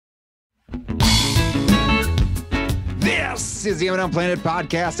This is the Amidon Planet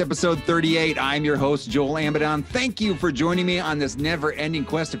Podcast, episode 38. I'm your host, Joel Amidon. Thank you for joining me on this never-ending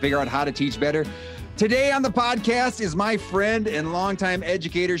quest to figure out how to teach better. Today on the podcast is my friend and longtime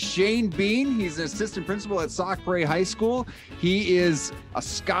educator, Shane Bean. He's an assistant principal at Sauk Prairie High School. He is a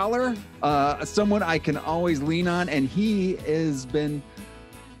scholar, someone I can always lean on, and he has been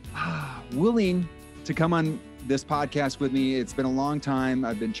willing to come on this podcast with me. It's been a long time.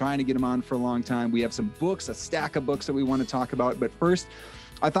 I've been trying to get him on for a long time. We have some books, a stack of books that we want to talk about. But first,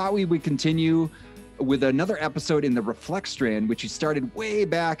 I thought we would continue with another episode in the Reflect strand, which he started way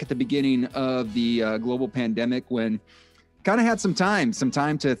back at the beginning of the global pandemic, when kind of had some time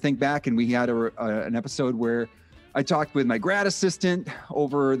to think back. And we had an episode where I talked with my grad assistant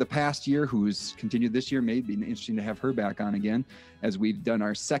over the past year, who's continued this year. Maybe interesting to have her back on again, as we've done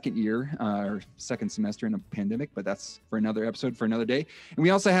our second year, our second semester in a pandemic, but that's for another episode for another day. And we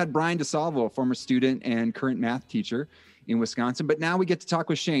also had Brian DeSalvo, a former student and current math teacher in Wisconsin. But now we get to talk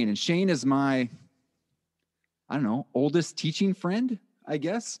with Shane, and Shane is my, oldest teaching friend, I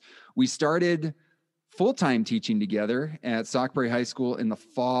guess. We started full-time teaching together at Sauk Prairie High School in the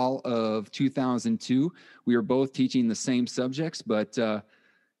fall of 2002. We were both teaching the same subjects, but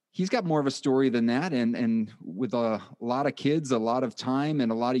he's got more of a story than that. And with a lot of kids, a lot of time,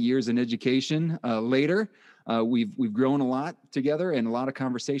 and a lot of years in education later, we've grown a lot together and a lot of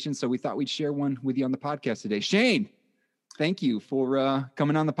conversations. So we thought we'd share one with you on the podcast today. Shane, thank you for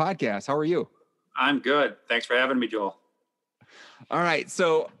coming on the podcast. How are you? I'm good. Thanks for having me, Joel. All right.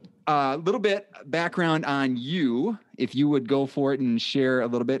 So a little bit background on you, if you would go for it and share a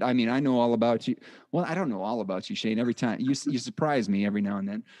little bit. I mean, I know all about you. Well, I don't know all about you, Shane. Every time you surprise me every now and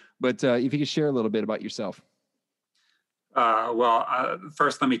then, but if you could share a little bit about yourself.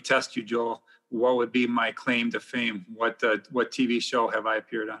 First, let me test you, Joel. What would be my claim to fame? What TV show have I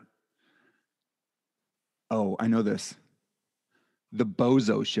appeared on? Oh, I know this. The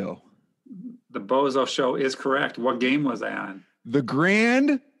Bozo Show. The Bozo Show is correct. What game was I on? The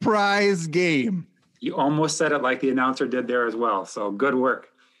Grand Prize Game. You almost said it like the announcer did there as well. So good work.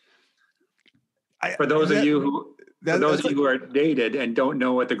 For those of you who are dated and don't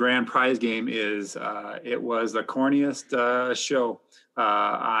know what the Grand Prize Game is, it was the corniest show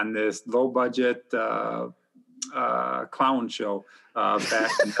on this low-budget clown show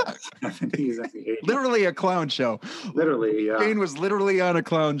back in the 70s and the 80s. Literally a clown show. Literally, yeah. Shane was literally on a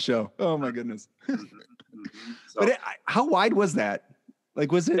clown show. Oh my goodness. So, but how wide was that?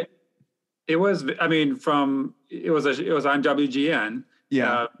 Like, was it? It was. I mean, it was on WGN.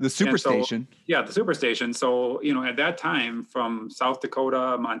 Yeah, the Superstation. Yeah, the Superstation. So at that time, from South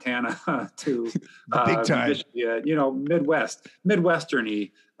Dakota, Montana to big time, Michigan,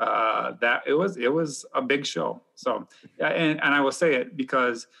 Midwesterny. That it was a big show. So, and I will say it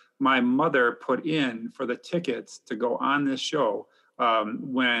because my mother put in for the tickets to go on this show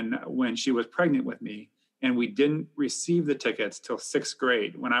when she was pregnant with me. And we didn't receive the tickets till sixth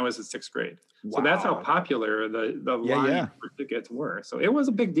grade, when I was in sixth grade. Wow. So that's how popular the line for tickets were. So it was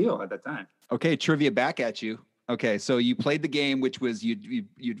a big deal at that time. Okay, trivia back at you. Okay, so you played the game, which was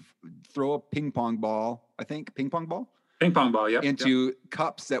you'd throw a ping pong ball, into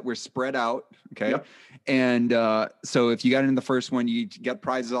cups that were spread out. Okay, yep. And so if you got in the first one, you got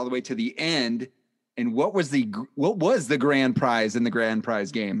prizes all the way to the end. And what was the grand prize in the Grand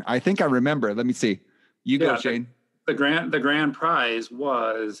Prize Game? I think I remember. Let me see. You go, Shane. The grand prize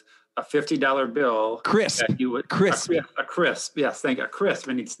was a $50 bill. Crisp. Crisp. A crisp. Yes, thank you. A crisp,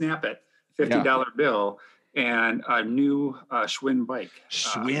 and you'd snap it. $50 bill and a new Schwinn bike.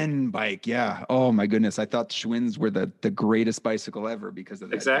 Schwinn bike, yeah. Oh my goodness, I thought Schwinns were the greatest bicycle ever because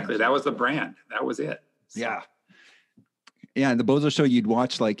of that. Exactly, that was the brand. That was it. So. Yeah. Yeah, and the Bozo Show, you'd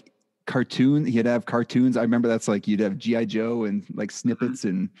watch like cartoon. He'd have cartoons. I remember that's like you'd have G.I. Joe and like snippets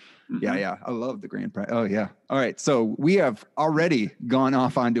and. Yeah. I love the Grand Prize. Oh yeah. All right. So we have already gone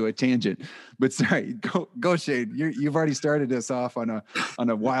off onto a tangent, but sorry, go Shane. You've already started us off on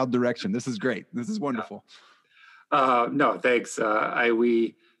a wild direction. This is great. This is wonderful. No, thanks.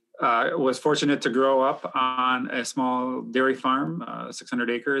 We was fortunate to grow up on a small dairy farm, 600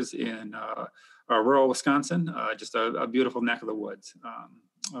 acres in rural Wisconsin, just a beautiful neck of the woods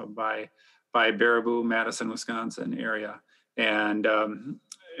by Baraboo, Madison, Wisconsin area.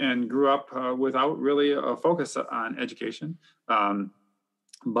 And grew up without really a focus on education.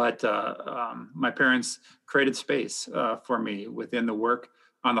 But my parents created space for me within the work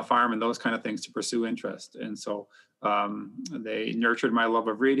on the farm and those kind of things to pursue interest. And so they nurtured my love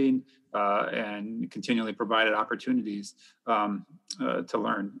of reading and continually provided opportunities to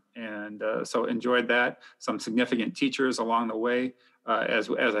learn. And so enjoyed that. Some significant teachers along the way, as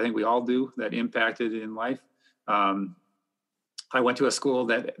I think we all do, that impacted in life. I went to a school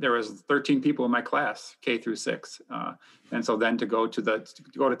that there was 13 people in my class, K through 6. And so then to go to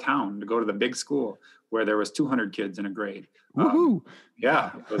town, to go to the big school where there was 200 kids in a grade. Woohoo!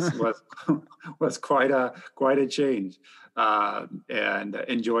 Yeah, it was quite a change. And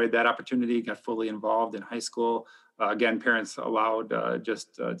enjoyed that opportunity, got fully involved in high school. Again, parents allowed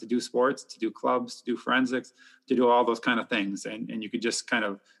just to do sports, to do clubs, to do forensics, to do all those kind of things. And you could just kind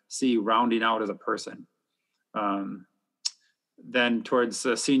of see rounding out as a person. Then towards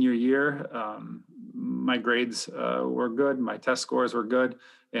senior year, my grades were good. My test scores were good,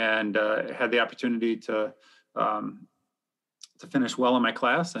 and had the opportunity to finish well in my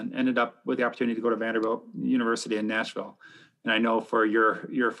class, and ended up with the opportunity to go to Vanderbilt University in Nashville. And I know for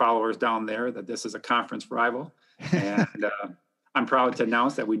your followers down there that this is a conference rival, and I'm proud to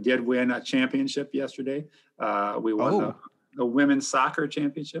announce that we did win a championship yesterday. We won the women's soccer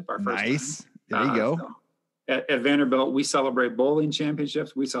championship, our first nice. time. There you go. So at Vanderbilt, we celebrate bowling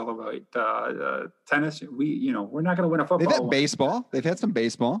championships. We celebrate tennis. We're not going to win a football. They've had baseball. They've had some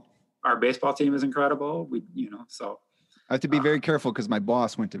baseball. Our baseball team is incredible. So I have to be very careful because my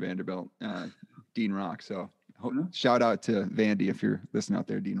boss went to Vanderbilt, Dean Rock. So shout out to Vandy if you're listening out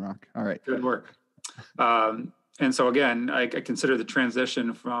there, Dean Rock. All right. Good work. And so again, I consider the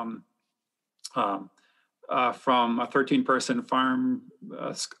transition from a 13-person farm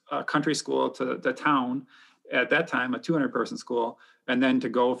country school to town, at that time a 200-person school, and then to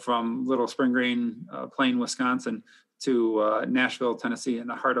go from little Spring Green, Plain, Wisconsin to Nashville, Tennessee, in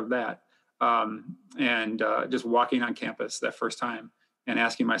the heart of that, and just walking on campus that first time and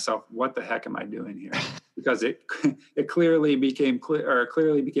asking myself, what the heck am I doing here? Because it clearly became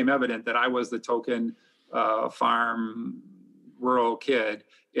evident that I was the token farm rural kid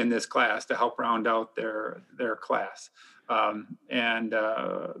in this class to help round out their class. And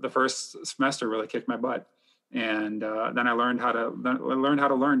the first semester really kicked my butt. And then I learned how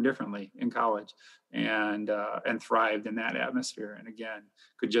to learn differently in college, and thrived in that atmosphere. And again,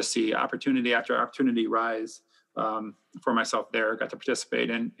 could just see opportunity after opportunity rise for myself there. Got to participate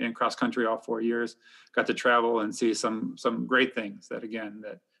in cross country all 4 years. Got to travel and see some great things that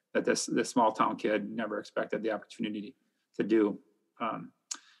this small town kid never expected the opportunity to do.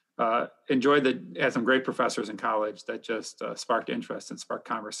 Had some great professors in college that just sparked interest and sparked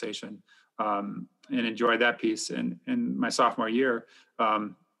conversation, and enjoyed that piece. And in my sophomore year,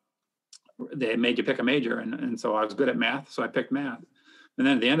 they made you pick a major. And so I was good at math, so I picked math. And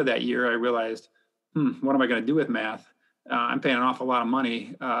then at the end of that year, I realized, what am I going to do with math? I'm paying an awful lot of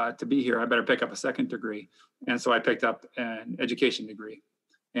money to be here. I better pick up a second degree. And so I picked up an education degree.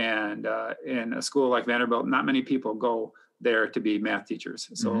 And in a school like Vanderbilt, not many people go there to be math teachers.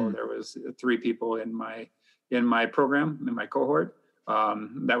 So there was 3 people in my program, in my cohort,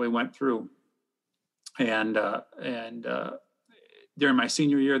 that we went through. And during my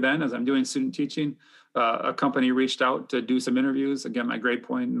senior year then, as I'm doing student teaching, a company reached out to do some interviews. Again, my grade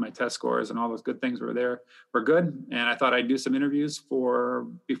point and my test scores and all those good things were good. And I thought I'd do some interviews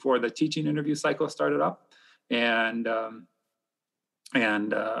before the teaching interview cycle started up. And I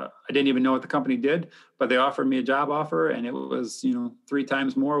didn't even know what the company did, but they offered me a job offer, and it was 3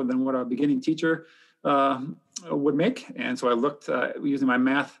 times more than what a beginning teacher would make. And so I looked using my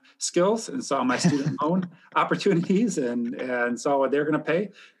math skills and saw my student loan opportunities and saw what they're going to pay.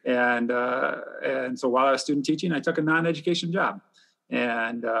 And so while I was student teaching, I took a non-education job,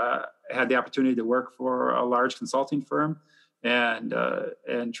 and had the opportunity to work for a large consulting firm, and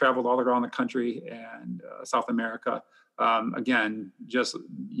traveled all around the country and South America. Again, just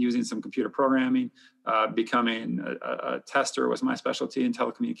using some computer programming, becoming a tester was my specialty in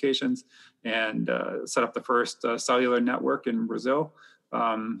telecommunications, and set up the first cellular network in Brazil,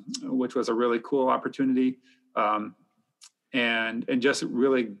 which was a really cool opportunity, and just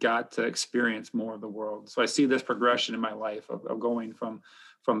really got to experience more of the world. So I see this progression in my life of going from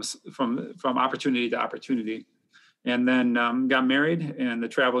opportunity to opportunity, and then got married, and the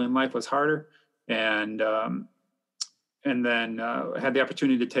traveling life was harder, and then had the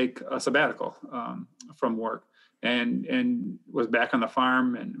opportunity to take a sabbatical from work, and was back on the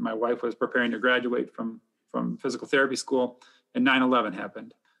farm. And my wife was preparing to graduate from physical therapy school, and 9/11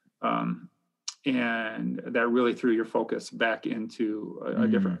 happened. And that really threw your focus back into a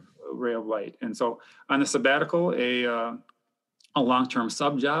different ray of light. And so on the sabbatical, a long-term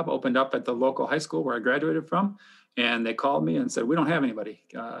sub job opened up at the local high school where I graduated from. And they called me and said, "We don't have anybody.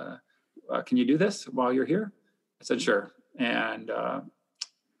 Can you do this while you're here?" I said, "Sure," and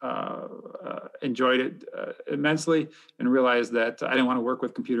enjoyed it immensely, and realized that I didn't want to work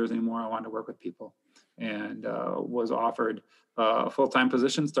with computers anymore. I wanted to work with people, and was offered a full-time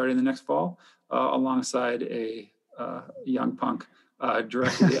position starting the next fall, alongside a young punk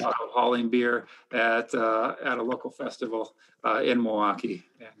directly out of hauling beer at a local festival in Milwaukee,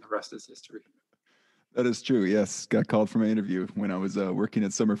 and the rest is history. That is true. Yes. Got called for my interview when I was working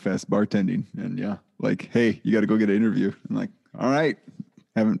at Summerfest bartending. And yeah, like, hey, you got to go get an interview. I'm like, all right,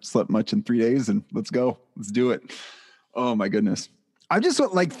 haven't slept much in 3 days and let's go. Let's do it. Oh my goodness. I'm just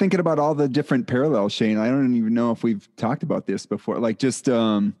like thinking about all the different parallels, Shane. I don't even know if we've talked about this before. Like just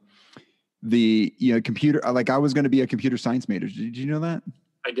the, computer, like I was going to be a computer science major. Did you know that?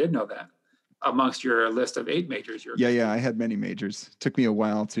 I did know that. Amongst your list of 8 majors. Yeah. I had many majors. Took me a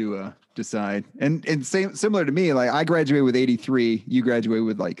while to decide. And similar to me, like I graduated with 83. You graduated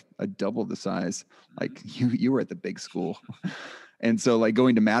with like a double the size. Like you were at the big school. And so like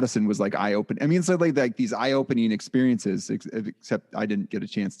going to Madison was like eye-opening. I mean, so like these eye-opening experiences, except I didn't get a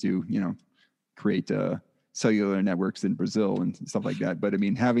chance to, create cellular networks in Brazil and stuff like that. But I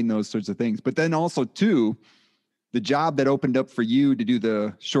mean, having those sorts of things, but then also too, the job that opened up for you to do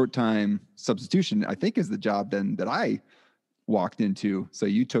the short time substitution, I think is the job then that I walked into. So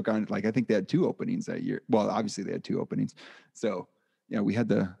you took on, like, I think they had 2 openings that year. Well, obviously they had 2 openings. So yeah, we had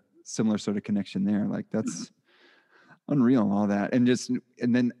the similar sort of connection there. Like that's unreal, all that. And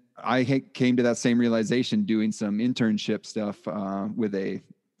then I came to that same realization doing some internship stuff with a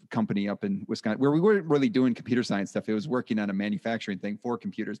company up in Wisconsin where we weren't really doing computer science stuff. It was working on a manufacturing thing for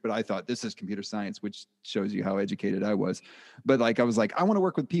computers, but I thought this is computer science, which shows you how educated I was. But like, I was like, I want to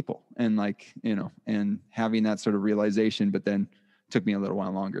work with people and like, and having that sort of realization, but then took me a little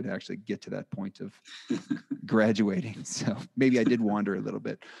while longer to actually get to that point of graduating. So maybe I did wander a little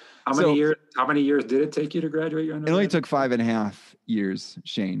bit. How many years did it take you to graduate your undergrad? It only took 5.5 years,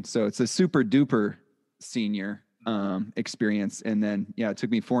 Shane. So it's a super duper senior experience. And then, it took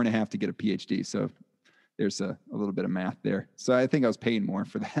me 4.5 to get a PhD. So there's a little bit of math there. So I think I was paying more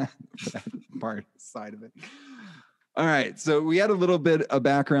for that part side of it. All right. So we had a little bit of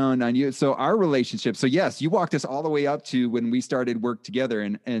background on you. So our relationship. So yes, you walked us all the way up to when we started work together.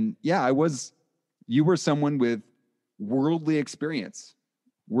 And yeah, you were someone with worldly experience.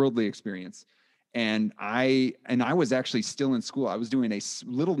 And I was actually still in school. I was doing a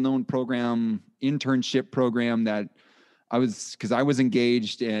little known internship program that because I was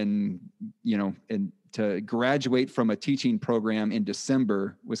engaged and to graduate from a teaching program in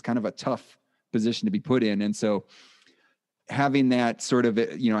December was kind of a tough position to be put in. And so having that sort of,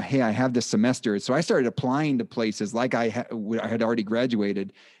 hey, I have this semester. So I started applying to places like I had already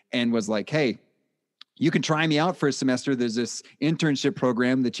graduated and was like, hey, you can try me out for a semester. There's this internship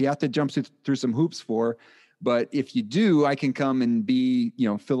program that you have to jump through some hoops for. But if you do, I can come and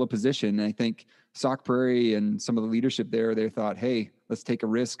fill a position. And I think Sauk Prairie and some of the leadership there, they thought, hey, let's take a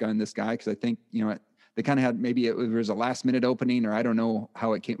risk on this guy. Cause I think, they kind of had, maybe it was a last minute opening, or I don't know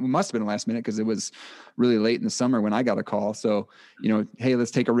how it came. It must've been a last minute because it was really late in the summer when I got a call. So, hey,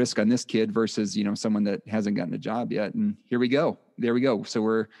 let's take a risk on this kid versus, someone that hasn't gotten a job yet. And here we go. There we go. So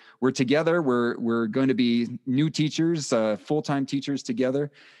we're together. We're going to be new teachers, full-time teachers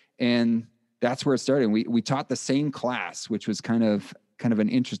together. And that's where it started. We taught the same class, which was kind of an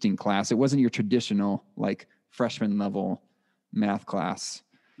interesting class. It wasn't your traditional like freshman level math class.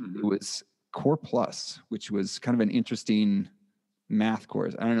 Mm-hmm. It was Core Plus, which was kind of an interesting math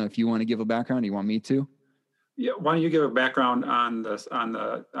course. I don't know if you want to give a background. You want me to? Yeah. Why don't you give a background on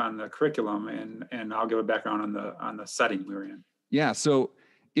the curriculum, and I'll give a background on the setting we were in. Yeah. So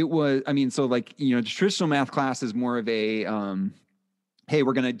it was. The traditional math class is more of a hey,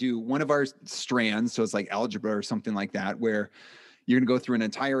 we're going to do one of our strands. So it's like algebra or something like that, where you're going to go through an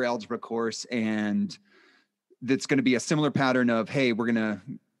entire algebra course, and that's going to be a similar pattern of, hey, we're going to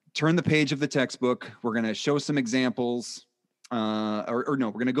turn the page of the textbook. We're going to show some examples, we're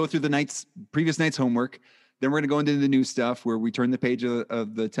going to go through the previous night's homework. Then we're going to go into the new stuff where we turn the page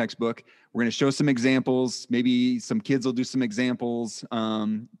of the textbook. We're going to show some examples. Maybe some kids will do some examples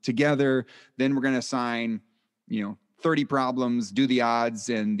together. Then we're going to assign, 30 problems, do the odds,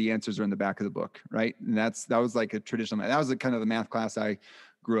 and the answers are in the back of the book, right? And that was like a traditional, that was kind of the math class I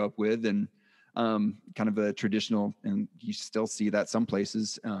grew up with, and kind of a traditional, and you still see that some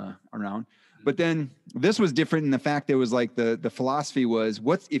places around. But then this was different in the fact that it was like the philosophy was,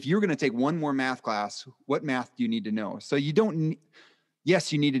 if you're going to take one more math class, what math do you need to know? So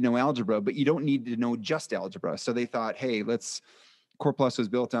yes, you need to know algebra, but you don't need to know just algebra. So they thought, hey, Core Plus was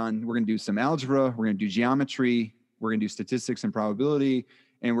built on, we're going to do some algebra, we're going to do geometry, we're going to do statistics and probability,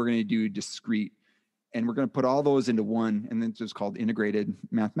 and we're going to do discrete. And we're going to put all those into one, and then it was called integrated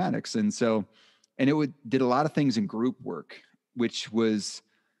mathematics. And so, did a lot of things in group work, which was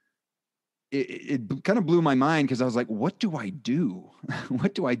it kind of blew my mind because I was like, what do I do?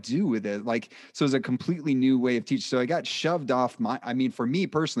 What do I do with it? Like, so it's a completely new way of teaching. So I got shoved off for me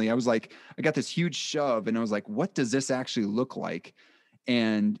personally, I was like, I got this huge shove and I was like, what does this actually look like?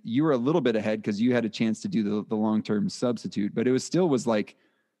 And you were a little bit ahead because you had a chance to do the long-term substitute, but it was like,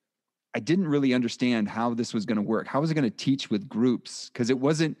 I didn't really understand how this was going to work. How was I going to teach with groups? Because it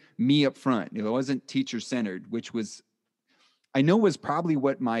wasn't me up front. It wasn't teacher-centered, which was probably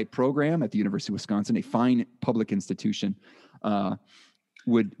what my program at the University of Wisconsin, a fine public institution,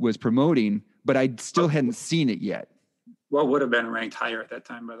 was promoting, but I still hadn't seen it yet. What would have been ranked higher at that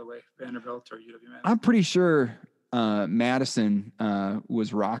time, by the way, Vanderbilt or UW-Madison? I'm pretty sure Madison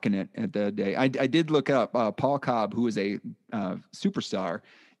was rocking it at that day. I did look up Paul Cobb, who was a superstar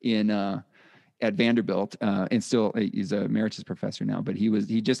at Vanderbilt, and still he's a emeritus professor now, but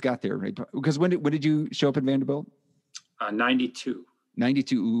he just got there, right? Because when did you show up at Vanderbilt? 92.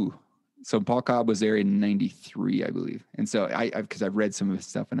 92. Ooh. So Paul Cobb was there in 93, I believe. And so because I've read some of his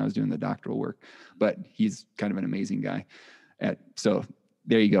stuff when I was doing the doctoral work, but he's kind of an amazing guy. So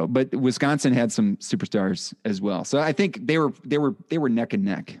there you go. But Wisconsin had some superstars as well. So I think they were neck and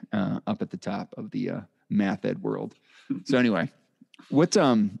neck up at the top of the math ed world. So anyway, it was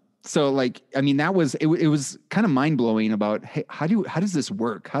kind of mind blowing about, hey, how does this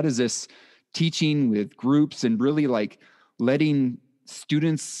work? How does this teaching with groups and really like letting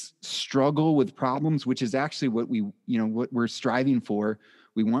students struggle with problems, which is actually what we're striving for.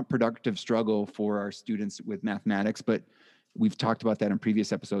 We want productive struggle for our students with mathematics, but we've talked about that in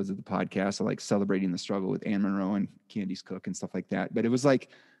previous episodes of the podcast, like celebrating the struggle with Anne Monroe and Candace Cook and stuff like that. But it was like,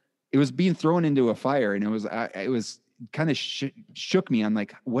 it was being thrown into a fire, and it was kind of shook me on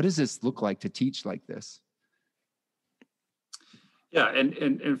like, what does this look like to teach like this? Yeah,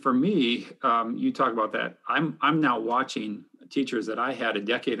 and for me, you talk about that. I'm now watching teachers that I had a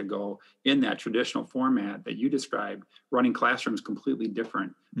decade ago in that traditional format that you described, running classrooms completely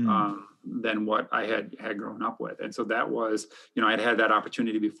different than what I had grown up with. And so that was, I'd had that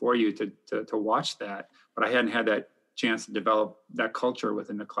opportunity before you to watch that, but I hadn't had that chance to develop that culture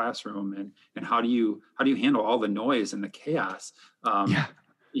within the classroom. And how do you handle all the noise and the chaos?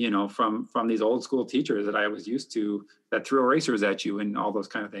 From these old school teachers that I was used to that threw erasers at you and all those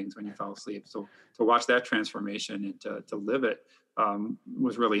kind of things when you fell asleep. So to watch that transformation and to live it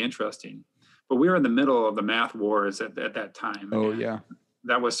was really interesting. But we were in the middle of the math wars at that time. Oh, yeah.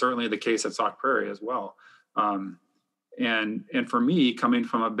 That was certainly the case at Sauk Prairie as well. And for me, coming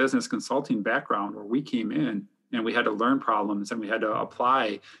from a business consulting background where we came in and we had to learn problems and we had to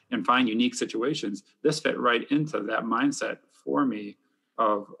apply and find unique situations, this fit right into that mindset for me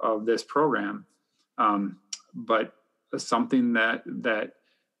of this program. But something that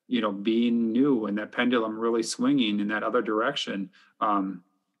being new and that pendulum really swinging in that other direction,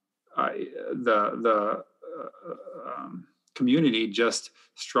 the community just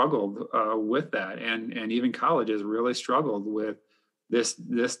struggled with that, and even colleges really struggled with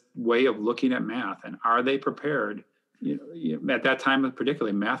this way of looking at math. And are they prepared? At that time,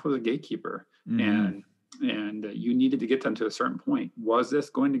 particularly, math was a gatekeeper, and you needed to get them to a certain point. Was this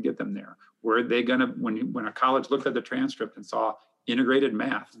going to get them there? Were they going to, when a college looked at the transcript and saw integrated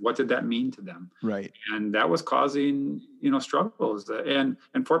math, what did that mean to them? Right. And that was causing, struggles. And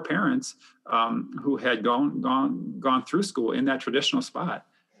for parents who had gone through school in that traditional spot,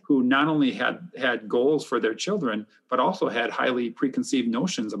 who not only had goals for their children, but also had highly preconceived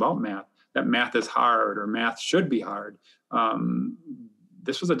notions about math, that math is hard or math should be hard.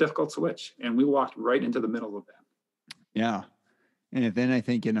 This was a difficult switch, and we walked right into the middle of that. Yeah. And then I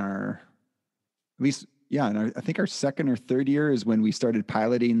think I think our second or third year is when we started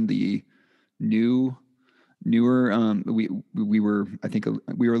piloting the newer, we were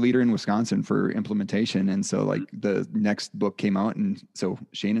a leader in Wisconsin for implementation. And so like the next book came out, and so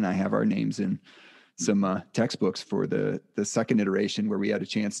Shane and I have our names in some textbooks for the second iteration, where we had a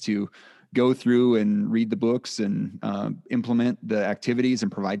chance to go through and read the books and implement the activities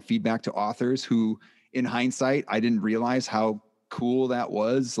and provide feedback to authors who, in hindsight, I didn't realize how cool that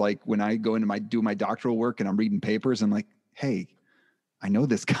was. Like when I go into do my doctoral work and I'm reading papers, I'm like, hey, I know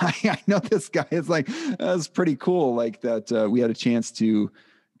this guy. It's like, that's pretty cool. Like that we had a chance to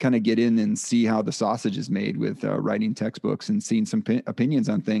kind of get in and see how the sausage is made with writing textbooks and seeing some opinions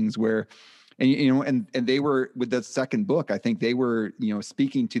on things where, and they were, with the second book, I think they were,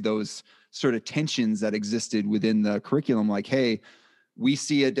 speaking to those sort of tensions that existed within the curriculum. Like, hey, we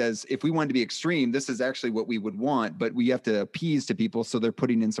see it as, if we wanted to be extreme, this is actually what we would want, but we have to appease to people. So they're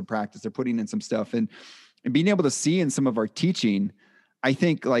putting in some practice, they're putting in some stuff, and being able to see in some of our teaching, I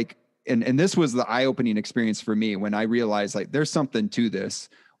think like, and this was the eye-opening experience for me when I realized like there's something to this.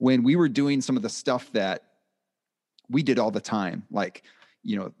 when we were doing some of the stuff that we did all the time, like,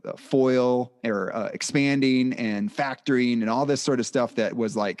 foil or expanding and factoring and all this sort of stuff that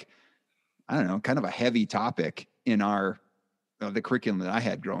was like, I don't know, kind of a heavy topic in the curriculum that I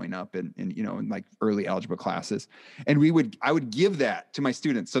had growing up in like early algebra classes. And I would give that to my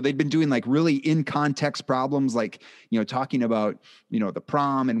students. So they'd been doing like really in context problems, like, talking about, the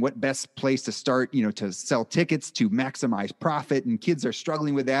prom and what best place to start, to sell tickets to maximize profit. And kids are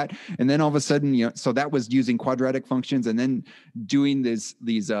struggling with that. And then all of a sudden, so that was using quadratic functions, and then doing these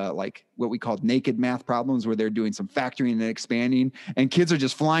like what we called naked math problems, where they're doing some factoring and expanding, and kids are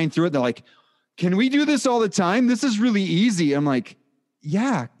just flying through it. They're like, can we do this all the time? This is really easy. I'm like,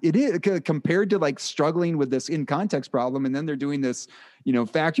 yeah, it is, compared to like struggling with this in context problem. And then they're doing this,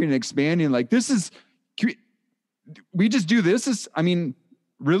 factoring and expanding. Like, we just do this.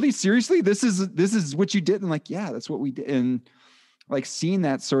 Really, seriously, this is what you did. And like, yeah, that's what we did. And like seeing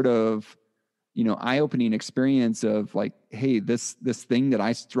that sort of, eye-opening experience of like, hey, this thing that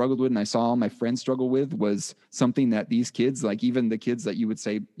I struggled with and I saw my friends struggle with was something that these kids, like even the kids that you would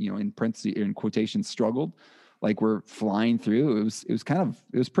say, in parentheses, in quotations, struggled, like we're flying through. It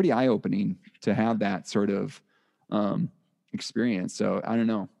was pretty eye-opening to have that sort of experience. So I don't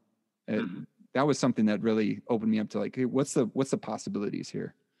know. That was something that really opened me up to like, hey, what's the possibilities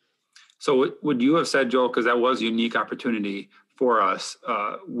here? So would you have said, Joel, because that was a unique opportunity for us,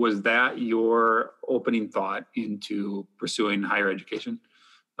 was that your opening thought into pursuing higher education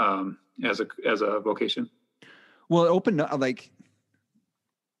as a vocation? Well, it opened up, like,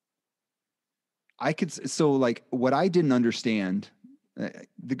 so like what I didn't understand,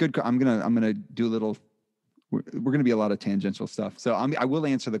 I'm going to do a little, we're going to be a lot of tangential stuff. So I will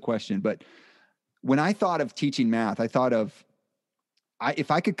answer the question, but when I thought of teaching math, I thought of,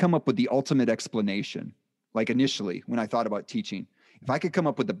 if I could come up with the ultimate explanation, like initially when I thought about teaching, if I could come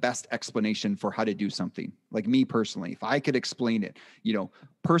up with the best explanation for how to do something, like me personally, if I could explain it,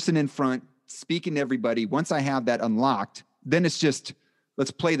 person in front, speaking to everybody, once I have that unlocked, then it's just,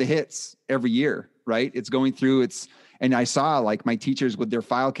 let's play the hits every year, right? It's going through, and I saw like my teachers with their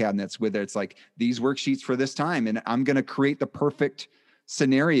file cabinets, it's like these worksheets for this time, and I'm going to create the perfect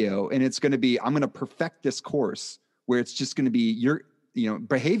scenario. And it's going to be, I'm going to perfect this course where it's just going to be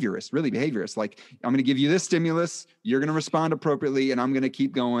behaviorist. Like, I'm going to give you this stimulus, you're going to respond appropriately, and I'm going to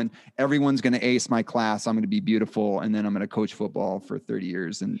keep going. Everyone's going to ace my class. I'm going to be beautiful. And then I'm going to coach football for 30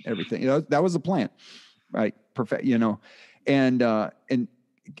 years and everything. That was the plan, right? Perfect, and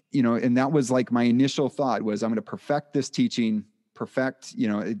that was like my initial thought was, I'm going to perfect this teaching,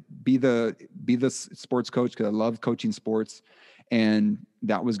 be the sports coach, because I love coaching sports. And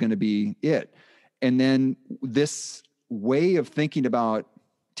that was going to be it. And then this way of thinking about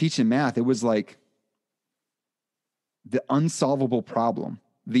teaching math, it was like the unsolvable problem,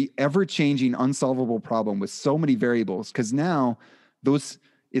 the ever-changing unsolvable problem with so many variables. Because now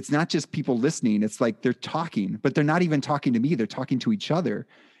it's not just people listening. It's like they're talking, but they're not even talking to me. They're talking to each other.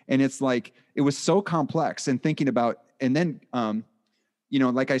 And it's like, it was so complex, and thinking about, and then,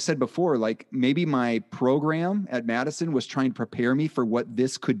 like I said before, like maybe my program at Madison was trying to prepare me for what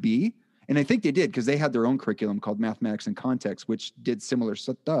this could be. And I think they did, because they had their own curriculum called Mathematics in Context, which did similar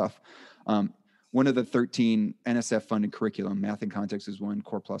stuff. One of the 13 NSF funded curriculum, Math in Context is one,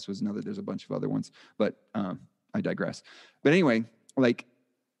 Core Plus was another. There's a bunch of other ones, but I digress. But anyway, like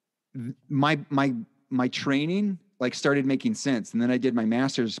my training like started making sense. And then I did my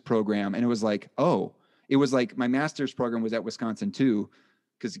master's program, and it was like, my master's program was at Wisconsin too.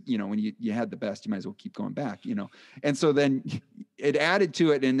 Because, when you had the best, you might as well keep going back, And so then it added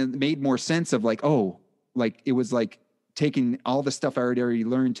to it, and it made more sense of like, it was like taking all the stuff I already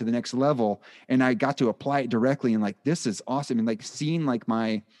learned to the next level, and I got to apply it directly. And like, this is awesome. And like seeing like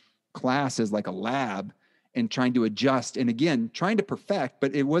my class as like a lab, and trying to adjust, and again, trying to perfect,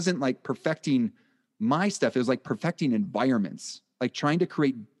 but it wasn't like perfecting my stuff. It was like perfecting environments, like trying to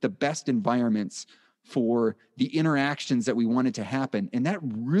create the best environments for the interactions that we wanted to happen. And that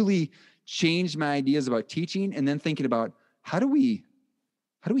really changed my ideas about teaching, and then thinking about how do we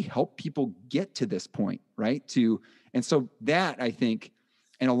help people get to this point, right? And so that, I think,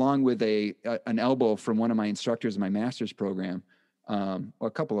 and along with an elbow from one of my instructors in my master's program, or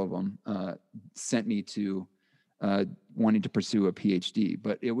a couple of them, sent me to wanting to pursue a PhD.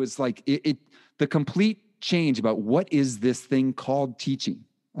 But it was like the complete change about what is this thing called teaching.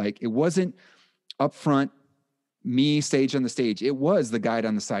 Like, it wasn't up front, me stage on the stage. It was the guide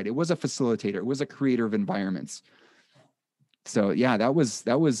on the side. It was a facilitator. It was a creator of environments. So yeah, that was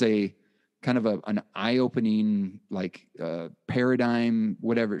a kind of an eye-opening, like paradigm,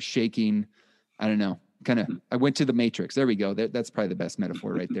 whatever, shaking. I don't know. I went to the Matrix. There we go. That's probably the best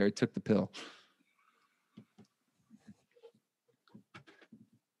metaphor right there. I took the pill.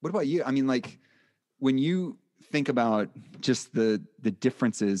 What about you? I mean, like when you think about just the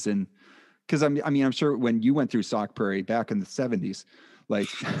differences, and because I'm sure when you went through Sauk Prairie back in the 70s, like,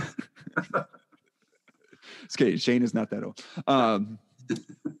 it's okay. Shane is not that old.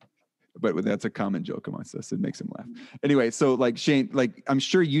 But that's a common joke amongst us. It makes him laugh. Anyway, so like Shane, like I'm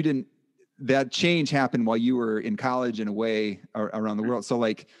sure that change happened while you were in college and away around the world. So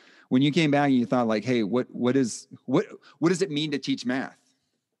like when you came back and you thought like, hey, what does it mean to teach math?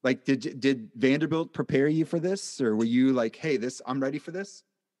 Like, did Vanderbilt prepare you for this, or were you like, hey, I'm ready for this?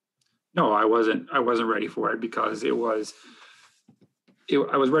 No, I wasn't ready for it because I was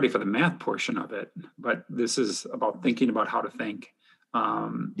ready for the math portion of it, but this is about thinking about how to think.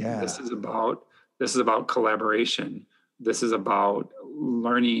 This is about collaboration. This is about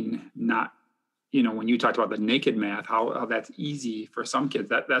learning, not, when you talked about the naked math, how that's easy for some kids,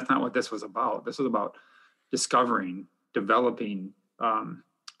 that's not what this was about. This was about discovering, developing,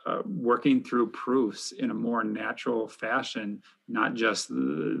 working through proofs in a more natural fashion, not just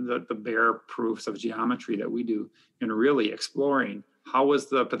the bare proofs of geometry that we do, and really exploring how was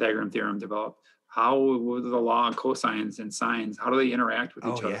the Pythagorean theorem developed? How was the law of cosines and sines? How do they interact with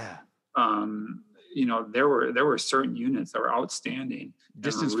each other? There were certain units that were outstanding.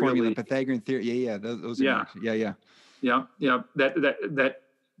 Distance formula, Pythagorean theory. Yeah. Those are Yeah. That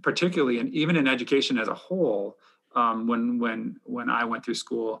particularly, and even in education as a whole, when I went through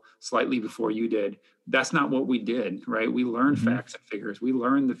school slightly before you did, that's not what we did, right? We learned facts and figures. We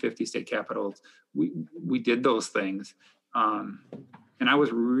learned the 50 state capitals. We did those things. And I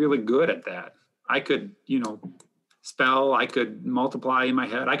was really good at that. I could, spell, I could multiply in my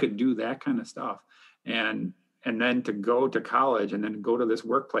head. I could do that kind of stuff. And then to go to college and then go to this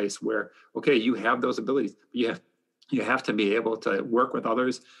workplace where, okay, you have those abilities, but you have to be able to work with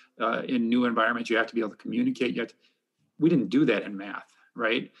others in new environments. You have to be able to communicate. We didn't do that in math,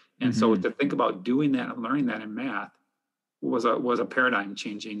 right? And so to think about doing that and learning that in math was a paradigm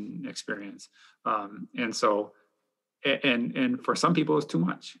changing experience. And so, and for some people, it was too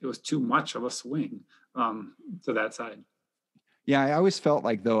much. It was too much of a swing to that side. Yeah, I always felt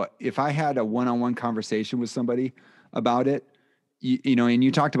like, though, if I had a one-on-one conversation with somebody about it, and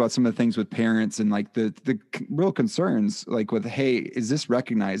you talked about some of the things with parents and like the real concerns, like with, hey, is this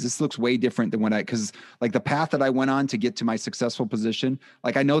recognized? This looks way different than because like the path that I went on to get to my successful position,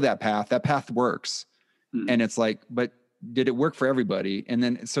 like I know that path works. And it's like, but did it work for everybody? And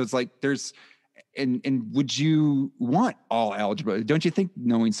then, so it's like, and would you want all algebra? Don't you think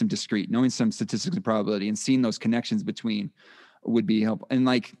knowing some discrete, knowing some statistics and probability and seeing those connections between would be helpful? And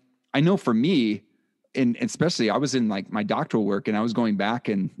like, I know for me, and especially I was in like my doctoral work and I was going back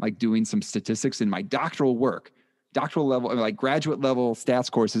and like doing some statistics in my doctoral level, like graduate level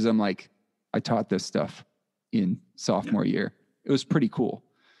stats courses. I'm like, I taught this stuff in sophomore year. It was pretty cool.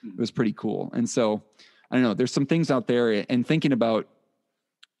 And so I don't know, there's some things out there, and thinking about,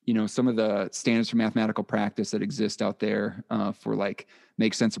 some of the standards for mathematical practice that exist out there for like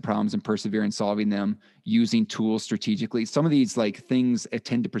make sense of problems and persevere in solving them, using tools strategically. Some of these like things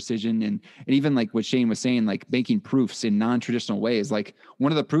attend to precision, and even like what Shane was saying, like making proofs in non-traditional ways. Like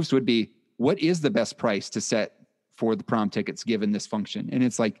one of the proofs would be, what is the best price to set for the prom tickets given this function? And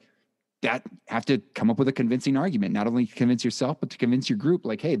it's like that have to come up with a convincing argument, not only to convince yourself, but to convince your group,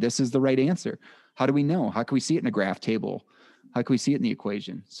 like, hey, this is the right answer. How do we know? How can we see it in a graph table? How can we see it in the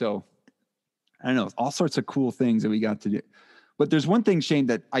equation? So I don't know, all sorts of cool things that we got to do. But there's one thing, Shane,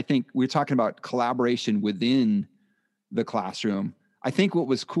 that I think we're talking about collaboration within the classroom. I think what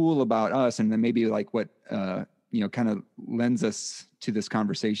was cool about us, and then maybe like what, kind of lends us to this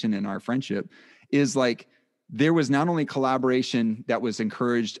conversation and our friendship, is like, there was not only collaboration that was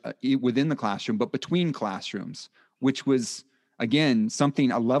encouraged within the classroom, but between classrooms, which was, again,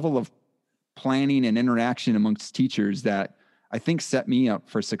 a level of planning and interaction amongst teachers that I think set me up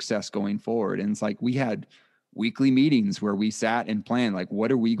for success going forward. And it's like, we had weekly meetings where we sat and planned, like,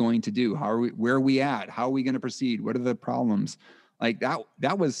 what are we going to do? Where are we at? How are we going to proceed? What are the problems? Like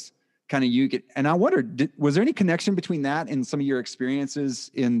that was kind of and I wondered, was there any connection between that and some of your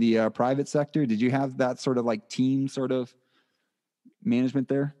experiences in the private sector? Did you have that sort of like team sort of management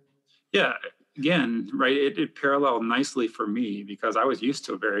there? Yeah, again, right. It paralleled nicely for me because I was used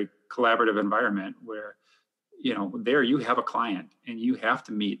to a very collaborative environment where, there you have a client and you have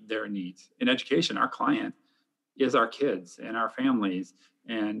to meet their needs. In education, our client is our kids and our families,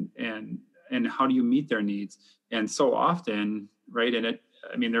 and how do you meet their needs? And so often, right,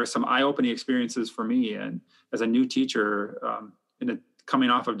 there are some eye-opening experiences for me, and as a new teacher in a coming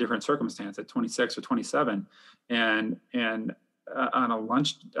off of different circumstance at 26 or 27. And on a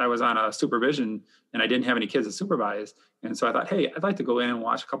lunch, I was on a supervision and I didn't have any kids to supervise. And so I thought, hey, I'd like to go in and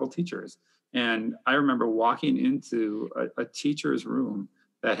watch a couple of teachers. And I remember walking into a teacher's room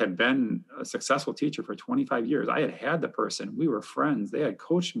that had been a successful teacher for 25 years. I had the person, we were friends. They had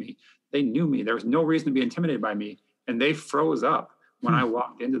coached me. They knew me. There was no reason to be intimidated by me. And they froze up when I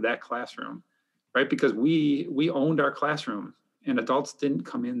walked into that classroom, right? Because we owned our classroom and adults didn't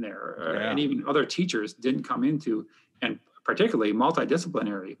come in there, and even other teachers didn't come into, and particularly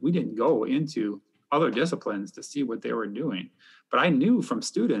multidisciplinary, we didn't go into other disciplines to see what they were doing. But I knew from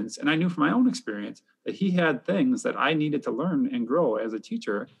students, and I knew from my own experience, that he had things that I needed to learn and grow as a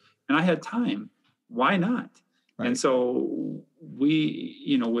teacher, and I had time. Why not? Right. And so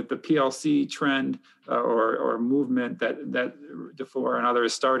we, with the PLC trend or movement that DeFore and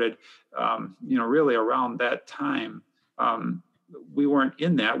others started, really around that time, we weren't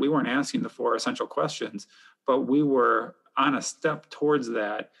in that. We weren't asking the 4 essential questions, but we were on a step towards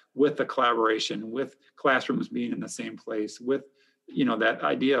that with the collaboration, with classrooms being in the same place, with that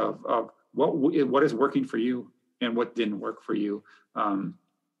idea of what is working for you and what didn't work for you.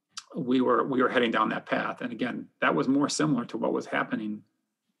 We were heading down that path, and again, that was more similar to what was happening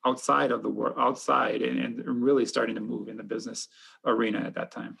outside of the world, outside, and really starting to move in the business arena at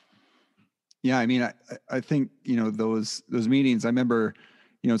that time. Yeah, I mean, I think those meetings. I remember,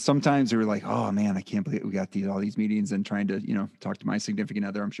 sometimes we were like, oh man, I can't believe we got all these meetings, and trying to talk to my significant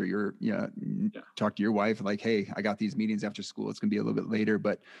other. I'm sure you're talk to your wife like, hey, I got these meetings after school. It's gonna be a little bit later,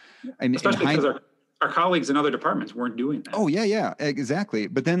 but I mean, especially because our colleagues in other departments weren't doing that. Oh yeah, exactly.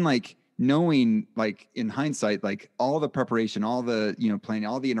 But then knowing in hindsight, all the preparation, all the planning,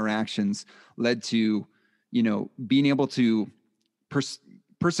 all the interactions led to being able to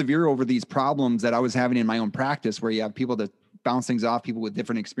persevere over these problems that I was having in my own practice, where you have people to bounce things off, people with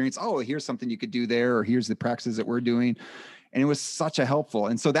different experience. Oh, here's something you could do there, or here's the practices that we're doing. And it was such a helpful.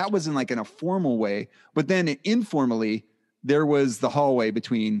 And so that was in a formal way, but then informally, there was the hallway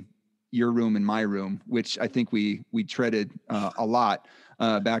between your room and my room, which I think we treaded a lot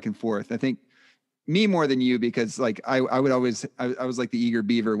back and forth. I think me more than you, because I would always, I was like the eager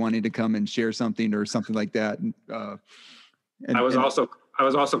beaver wanting to come and share something or something like that. And I was also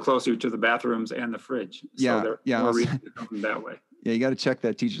closer to the bathrooms and the fridge. So more reason to come that way. Yeah, you got to check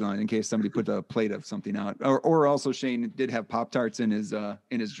that teacher's line in case somebody put a plate of something out. Or also Shane did have Pop-Tarts in his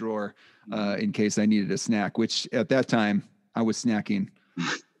drawer in case I needed a snack, which at that time I was snacking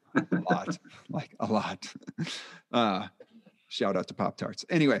a lot. Shout out to Pop-Tarts.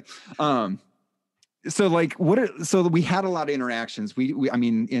 Anyway, so we had a lot of interactions.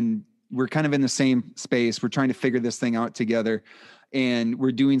 We're kind of in the same space. We're trying to figure this thing out together, and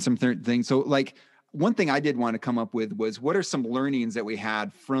we're doing some things. So one thing I did want to come up with was, what are some learnings that we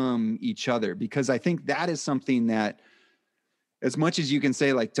had from each other? Because I think that is something that, as much as you can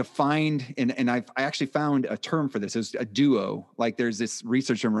say, to find, and I actually found a term for this, is a duo. There's this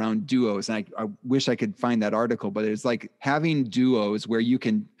research around duos, and I wish I could find that article, but it's having duos where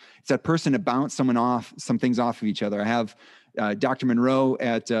it's that person to bounce some things off of each other. I have Dr. Monroe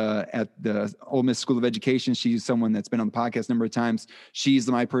at the Ole Miss School of Education. She's someone that's been on the podcast a number of times. She's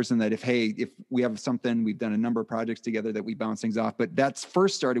my person that if we have something, we've done a number of projects together that we bounce things off. But that's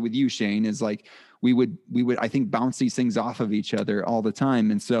first started with you, Shane, is we would, I think, bounce these things off of each other all the time.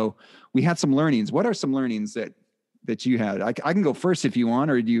 And so we had some learnings. What are some learnings that you had? I can go first if you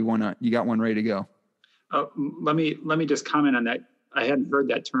want, or you got one ready to go? Let me just comment on that. I hadn't heard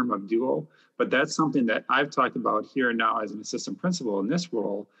that term of duo, but that's something that I've talked about here now as an assistant principal in this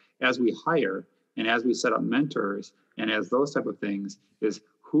role, as we hire and as we set up mentors and as those type of things, is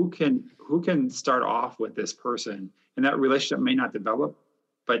who can start off with this person, and that relationship may not develop,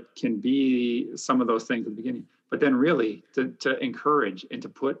 but can be some of those things at the beginning. But then really to encourage and to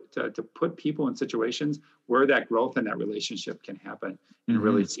put people in situations where that growth and that relationship can happen, and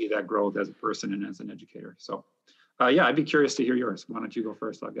really see that growth as a person and as an educator. So I'd be curious to hear yours. Why don't you go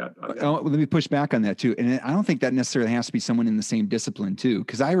first? I've got let me push back on that too. And I don't think that necessarily has to be someone in the same discipline too.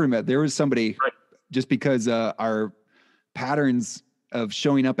 Because I remember there was somebody, right, just because our patterns of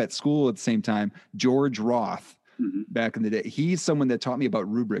showing up at school at the same time, George Roth, back in the day, he's someone that taught me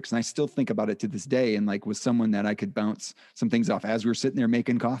about rubrics. And I still think about it to this day, and was someone that I could bounce some things off as we were sitting there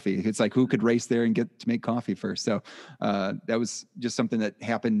making coffee. It's who could race there and get to make coffee first. So that was just something that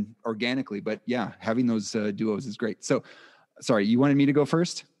happened organically, but yeah, having those duos is great. So sorry, you wanted me to go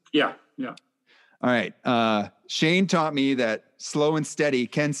first? Yeah. All right. Shane taught me that slow and steady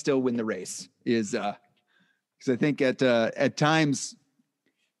can still win the race, because I think at times,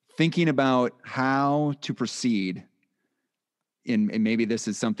 thinking about how to proceed, and maybe this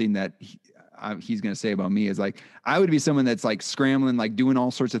is something that he's going to say about me, is like, I would be someone that's like scrambling, like doing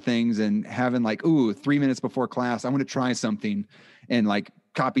all sorts of things and having like, 3 minutes before class, I want to try something and like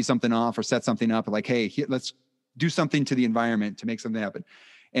copy something off or set something up. Like, hey, let's do something to the environment to make something happen.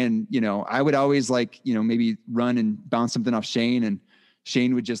 And, I would always like, maybe run and bounce something off Shane, and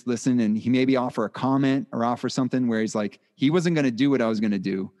Shane would just listen, and he maybe offer a comment or offer something where he's like, he wasn't going to do what I was going to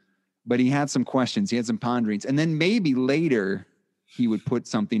do, but he had some questions, he had some ponderings. And then maybe later he would put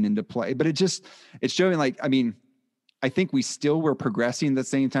something into play, but it's showing like, I think we still were progressing at the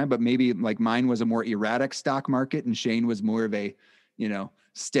same time, but maybe like mine was a more erratic stock market and Shane was more of a,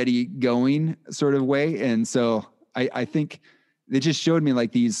 steady going sort of way. And so I think it just showed me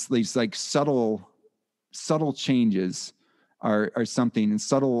like these like subtle changes are something, and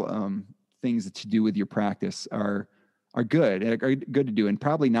subtle things to do with your practice are good to do, and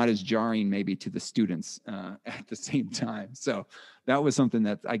probably not as jarring maybe to the students at the same time. So that was something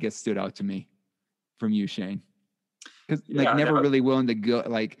that I guess stood out to me from you, Shane, because never really willing to go,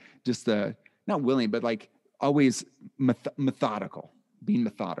 like just not willing, but like always methodical, being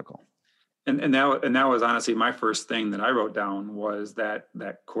methodical. And that was honestly my first thing that I wrote down, was that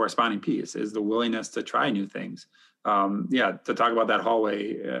corresponding piece is the willingness to try new things. To talk about that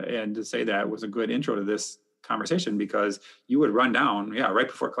hallway and to say that was a good intro to this conversation, because you would run down, right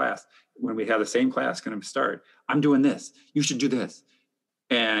before class, when we have the same class going to start, I'm doing this, you should do this.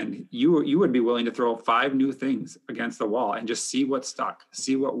 And you would be willing to throw 5 new things against the wall and just see what stuck,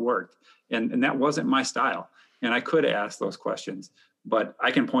 see what worked. And that wasn't my style. And I could ask those questions, but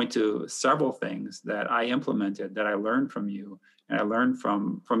I can point to several things that I implemented, that I learned from you, and I learned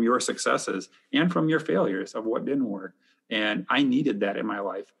from your successes and from your failures of what didn't work. And I needed that in my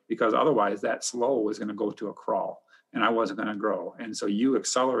life, because otherwise that slow was going to go to a crawl and I wasn't going to grow. And so you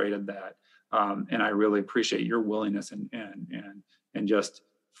accelerated that. And I really appreciate your willingness and just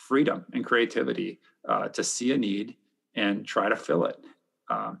freedom and creativity to see a need and try to fill it.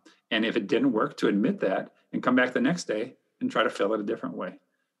 And if it didn't work, to admit that and come back the next day and try to fill it a different way,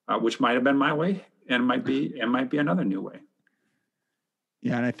 which might have been my way and might be another new way.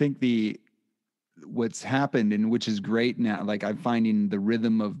 Yeah. And I think what's happened, and which is great now, like I'm finding the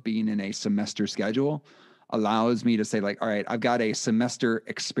rhythm of being in a semester schedule allows me to say like, all right, I've got a semester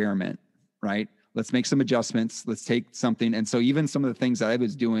experiment, right? Let's make some adjustments. Let's take something. And so even some of the things that I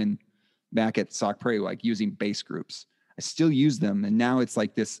was doing back at Sauk Prairie, like using base groups, I still use them. And now it's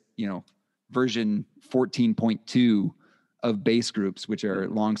like this, version 14.2 of base groups, which are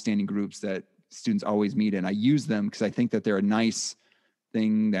longstanding groups that students always meet in. I use them because I think that they're a nice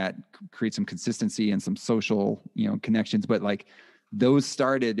thing that creates some consistency and some social, connections. But like those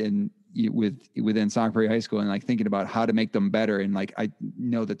started within Sauk Prairie High School, and like thinking about how to make them better. And like, I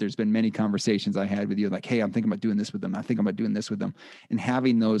know that there's been many conversations I had with you, like, hey, I'm thinking about doing this with them. I think I'm about doing this with them, and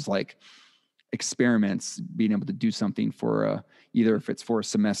having those like experiments, being able to do something for either if it's for a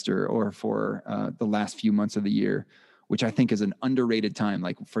semester or for the last few months of the year, which I think is an underrated time,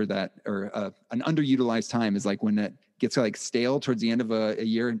 like for that, or an underutilized time, is like when that gets like stale towards the end of a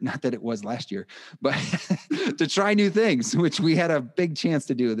year. Not that it was last year, but to try new things, which we had a big chance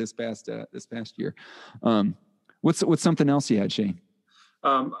to do this past year. What's something else you had, Shane?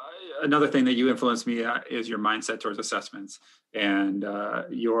 Another thing that you influenced me is your mindset towards assessments, and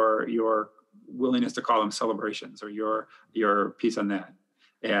your willingness to call them celebrations, or your piece on that.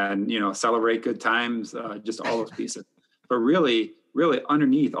 And, celebrate good times, just all those pieces. But really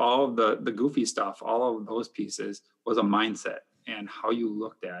underneath all of the goofy stuff, all of those pieces was a mindset and how you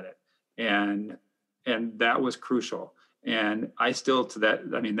looked at it. And that was crucial. And I still,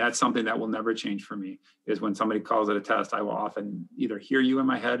 that's something that will never change for me, is when somebody calls it a test, I will often either hear you in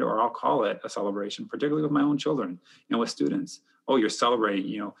my head, or I'll call it a celebration, particularly with my own children, with students. Oh, you're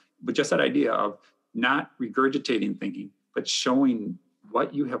celebrating, but just that idea of not regurgitating thinking, but showing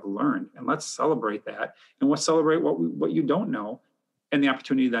what you have learned, and let's celebrate that, and let's celebrate what you don't know, and the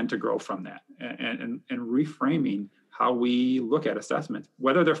opportunity then to grow from that, and reframing how we look at assessments,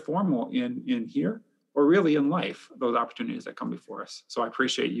 whether they're formal in here or really in life, those opportunities that come before us. So I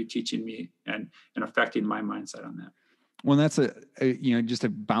appreciate you teaching me and affecting my mindset on that. Well, that's just to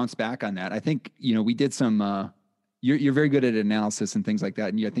bounce back on that. I think, we did some, you're very good at analysis and things like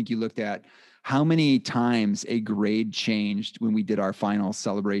that. And I think you looked at how many times a grade changed when we did our final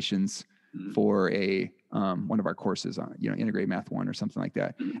celebrations for one of our courses on, Integrated Math 1 or something like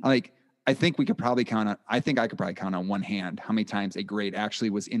that. I think I could probably count on one hand how many times a grade actually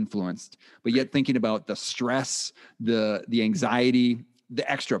was influenced, but yet thinking about the stress, the anxiety, the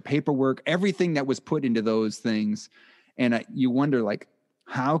extra paperwork, everything that was put into those things. And you wonder, like,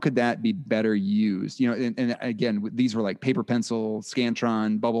 how could that be better used? And again, these were like paper, pencil,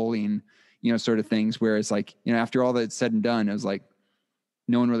 Scantron, bubbling, sort of things. Whereas like, after all that's said and done, it was like,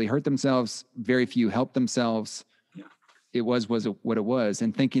 no one really hurt themselves. Very few helped themselves. Yeah. It was what it was.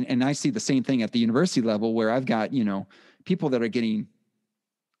 And thinking, and I see the same thing at the university level where I've got, people that are getting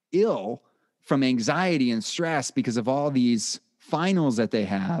ill from anxiety and stress because of all these finals that they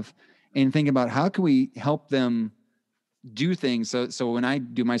have, and thinking about how can we help them do things. So when I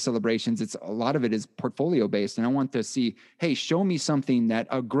do my celebrations, a lot of it is portfolio based. And I want to see, hey, show me something that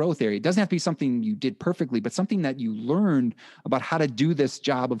a growth area. It doesn't have to be something you did perfectly, but something that you learned about how to do this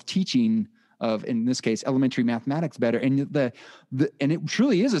job of teaching of, in this case, elementary mathematics better. And and it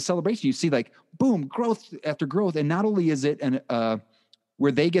truly is a celebration. You see like, boom, growth after growth. And not only is it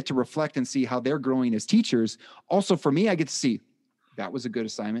where they get to reflect and see how they're growing as teachers. Also for me, I get to see, that was a good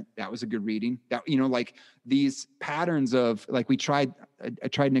assignment. That was a good reading. That, like these patterns of like, I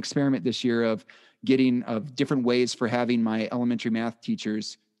tried an experiment this year of getting of different ways for having my elementary math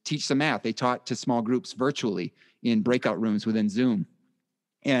teachers teach some math. They taught to small groups virtually in breakout rooms within Zoom.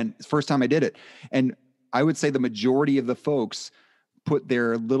 And it's the first time I did it. And I would say the majority of the folks put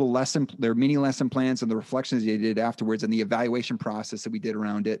their mini lesson plans and the reflections they did afterwards and the evaluation process that we did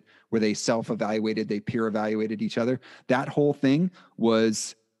around it, where they self-evaluated, they peer evaluated each other. That whole thing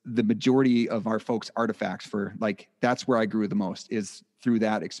was the majority of our folks' artifacts for like, that's where I grew the most, is through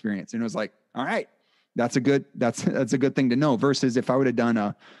that experience. And it was like, all right, that's a good thing to know, versus if I would have done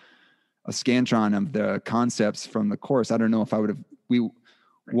a Scantron of the concepts from the course, I don't know if I would have,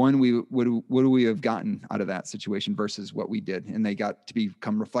 what do we have gotten out of that situation versus what we did? And they got to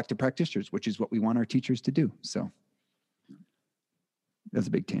become reflective practitioners, which is what we want our teachers to do. So that's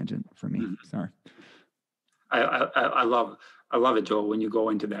a big tangent for me. Mm-hmm. Sorry. I love it, Joel, when you go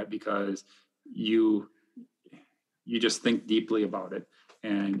into that, because you just think deeply about it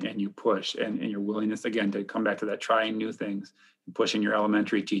and you push and your willingness, again, to come back to that, trying new things, and pushing your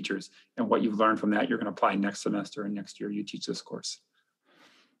elementary teachers, and what you've learned from that, you're going to apply next semester and next year you teach this course.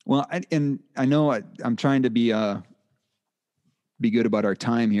 Well, I know I'm trying to be good about our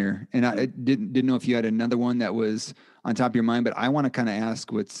time here, and I didn't know if you had another one that was on top of your mind, but I want to kind of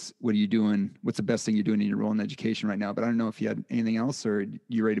ask, what are you doing? What's the best thing you're doing in your role in education right now? But I don't know if you had anything else, or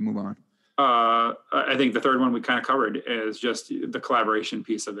you ready to move on? I think the third one we kind of covered is just the collaboration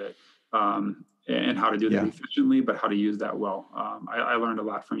piece of it, and how to do that efficiently, but how to use that well. I learned a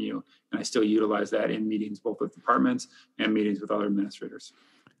lot from you, and I still utilize that in meetings, both with departments and meetings with other administrators.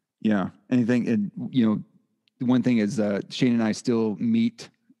 Yeah. Anything, the one thing is Shane and I still meet,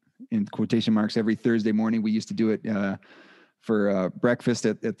 in quotation marks, every Thursday morning. We used to do it for breakfast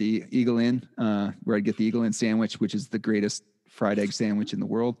at the Eagle Inn, where I'd get the Eagle Inn sandwich, which is the greatest fried egg sandwich in the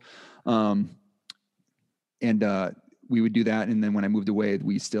world. And we would do that. And then when I moved away,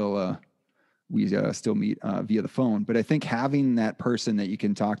 we still meet via the phone. But I think having that person that you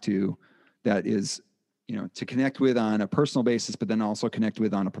can talk to, that is, to connect with on a personal basis, but then also connect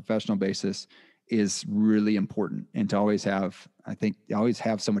with on a professional basis, is really important. And to always have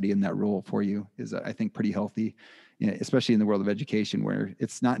somebody in that role for you is, I think, pretty healthy, especially in the world of education, where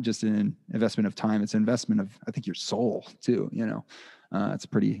it's not just an investment of time, it's an investment of, I think, your soul too. It's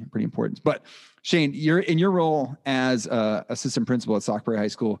pretty important. But Shane, you're in your role as assistant principal at Sauk Prairie High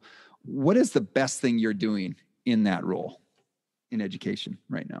School. What is the best thing you're doing in that role in education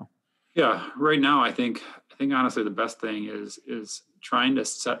right now? Yeah, right now, I think honestly, the best thing is trying to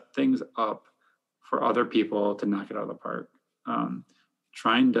set things up for other people to knock it out of the park.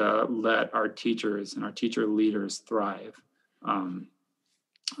 Trying to let our teachers and our teacher leaders thrive.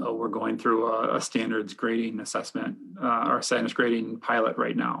 We're going through a standards grading assessment, or standards grading pilot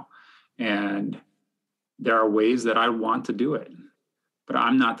right now. And there are ways that I want to do it, but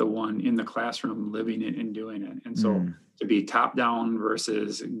I'm not the one in the classroom living it and doing it. And so to be top down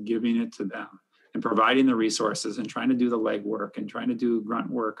versus giving it to them and providing the resources and trying to do the legwork and trying to do grunt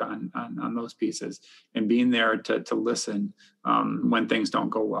work on those pieces, and being there to listen when things don't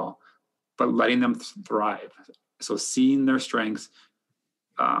go well, but letting them thrive. So seeing their strengths,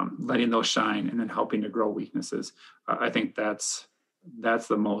 letting those shine, and then helping to grow weaknesses. I think that's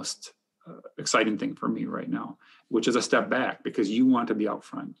the most exciting thing for me right now, which is a step back, because you want to be out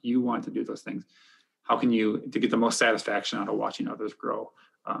front. You want to do those things. How can you, to get the most satisfaction out of watching others grow,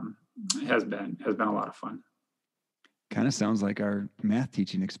 has been a lot of fun. Kind of sounds like our math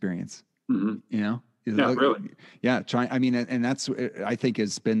teaching experience. Mm-hmm. Yeah, really. Yeah. And that's, I think,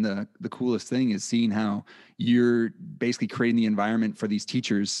 has been the coolest thing, is seeing how you're basically creating the environment for these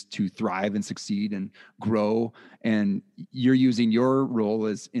teachers to thrive and succeed and grow. And you're using your role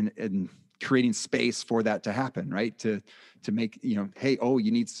as in creating space for that to happen, right? To make, hey, oh,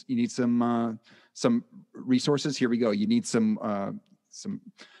 you need some resources. Here we go. You need some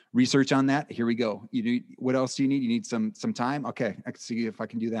research on that. Here we go. You need, what else do you need? You need some time. Okay. I can see if I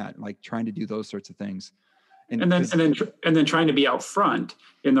can do that. Like trying to do those sorts of things. And then trying to be out front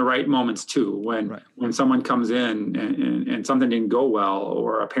in the right moments too. When someone comes in and something didn't go well,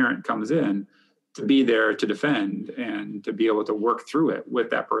 or a parent comes in, to be there to defend and to be able to work through it with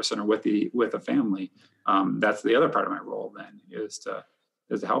that person or with a family. That's the other part of my role then, is to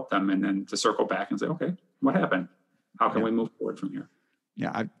help them, and then to circle back and say, okay, what happened? How can we move forward from here?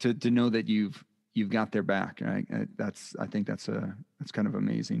 Yeah. To know that you've got their back. Right? I think that's kind of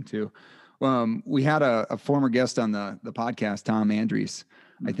amazing too. We had a former guest on the podcast, Tom Andrews.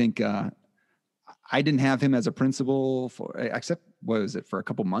 Mm-hmm. I think I didn't have him as a principal for a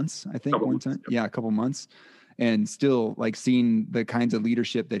couple months, I think one time. Yep. Yeah, a couple months. And still, like, seeing the kinds of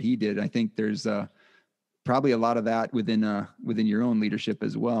leadership that he did, I think there's probably a lot of that within your own leadership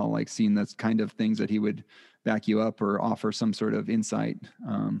as well, like seeing those kind of things that he would back you up or offer some sort of insight.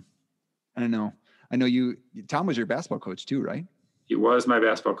 I don't know. I know Tom was your basketball coach too, right? He was my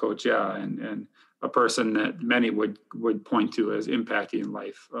basketball coach, yeah, and a person that many would point to as impacting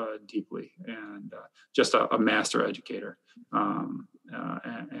life deeply, and just a master educator. And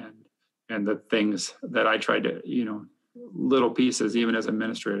the things that I tried to, little pieces, even as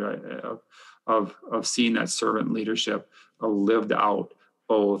administrator, of seeing that servant leadership lived out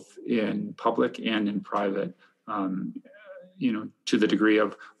both in public and in private. To the degree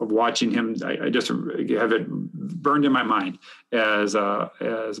of watching him, I just have it burned in my mind as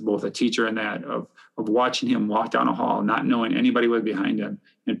both a teacher and that of watching him walk down a hall, not knowing anybody was behind him,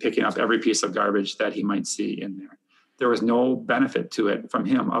 and picking up every piece of garbage that he might see in there. There was no benefit to it from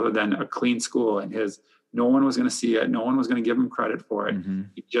him other than a clean school, and no one was going to see it. No one was going to give him credit for it. Mm-hmm.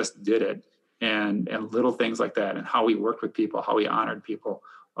 He just did it. And little things like that, and how he worked with people, how he honored people,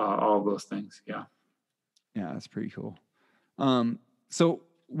 all of those things. Yeah. Yeah. That's pretty cool. So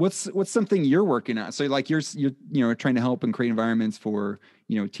what's something you're working on? So like you're trying to help and create environments for,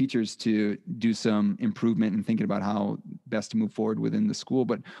 teachers to do some improvement and thinking about how best to move forward within the school.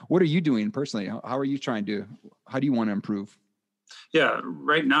 But what are you doing personally? How are you how do you want to improve? Yeah,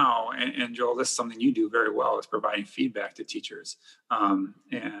 right now, and Joel, this is something you do very well, is providing feedback to teachers.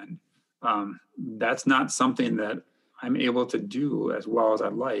 That's not something that I'm able to do as well as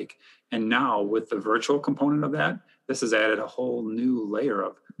I'd like. And now with the virtual component of that, this has added a whole new layer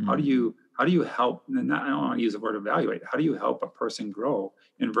of how do you help, and I don't want to use the word evaluate, how do you help a person grow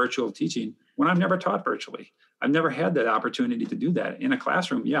in virtual teaching when I've never taught virtually? I've never had that opportunity to do that. In a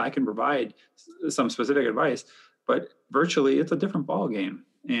classroom, yeah, I can provide some specific advice, but virtually it's a different ball game.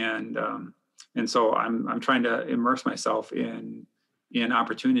 And so I'm trying to immerse myself in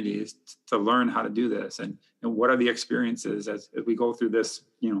opportunities to learn how to do this, and what are the experiences as we go through this,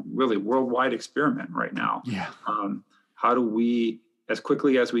 really worldwide experiment right now. Yeah. How do we, as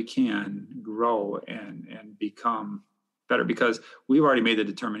quickly as we can, grow and become better? Because we've already made the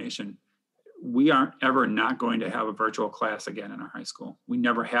determination, we aren't ever not going to have a virtual class again in our high school. We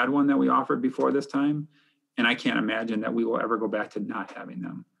never had one that we offered before this time, and I can't imagine that we will ever go back to not having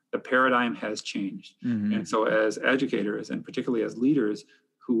them. The paradigm has changed. Mm-hmm. And so as educators, and particularly as leaders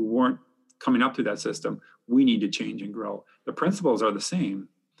who weren't coming up through that system, we need to change and grow. The principles are the same,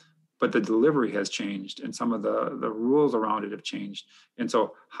 but the delivery has changed, and some of the rules around it have changed. And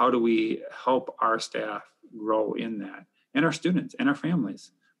so how do we help our staff grow in that, and our students and our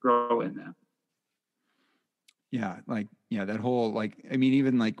families grow in that? Yeah. That whole,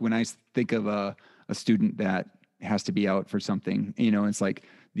 even like when I think of a student that has to be out for something, it's like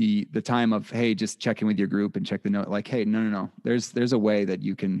the time of, hey, just check in with your group and check the note. Like, hey, no. There's a way that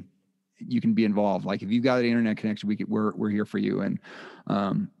you can be involved. Like if you've got an internet connection, we're here for you. And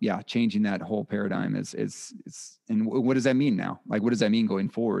changing that whole paradigm is and what does that mean now? Like, what does that mean going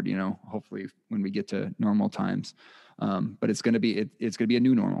forward? Hopefully when we get to normal times, but it's going to be a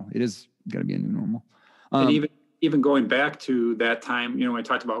new normal. It is going to be a new normal. And even going back to that time, when I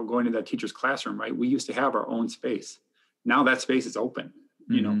talked about going to that teacher's classroom, right? We used to have our own space. Now that space is open.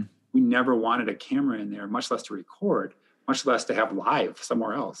 Mm-hmm. We never wanted a camera in there, much less to record, much less to have live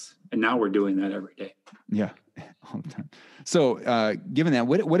somewhere else. And now we're doing that every day. Yeah, all the time. So given that,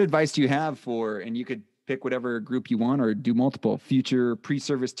 what advice do you have for, and you could pick whatever group you want or do multiple, future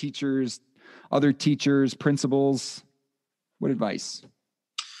pre-service teachers, other teachers, principals, what advice?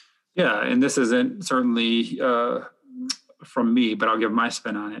 Yeah, and this isn't certainly from me, but I'll give my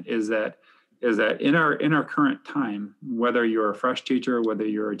spin on it, is that in our current time, whether you're a fresh teacher, whether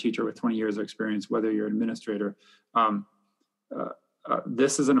you're a teacher with 20 years of experience, whether you're an administrator,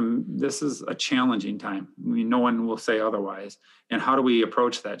 this is a challenging time. I mean, no one will say otherwise. And how do we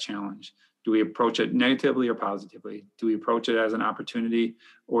approach that challenge? Do we approach it negatively or positively? Do we approach it as an opportunity,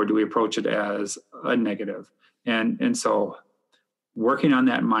 or do we approach it as a negative? And so working on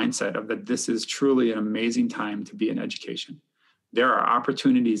that mindset of that this is truly an amazing time to be in education. There are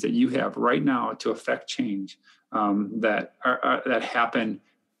opportunities that you have right now to affect change that happen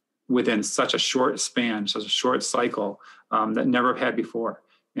within such a short span, such a short cycle that never have had before.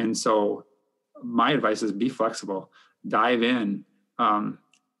 And so my advice is be flexible, dive in,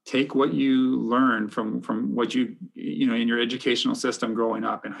 take what you learn from what you know in your educational system growing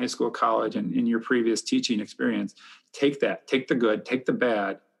up in high school, college, and in your previous teaching experience. Take that, take the good, take the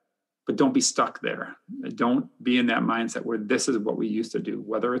bad, but don't be stuck there. Don't be in that mindset where this is what we used to do,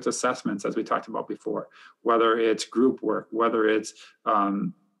 whether it's assessments, as we talked about before, whether it's group work, whether it's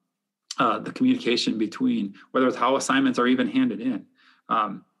the communication between, whether it's how assignments are even handed in,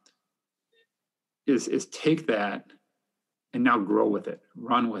 is take that and now grow with it,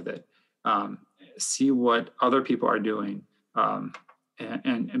 run with it, see what other people are doing,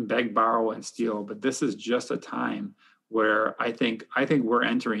 and beg, borrow, and steal. But this is just a time where I think we're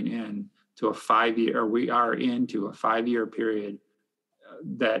entering in to a 5-year, or we are into a 5-year period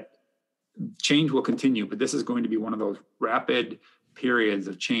that change will continue, but this is going to be one of those rapid periods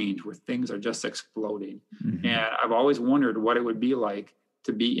of change where things are just exploding. Mm-hmm. And I've always wondered what it would be like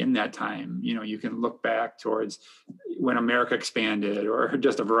to be in that time. You know, you can look back towards when America expanded, or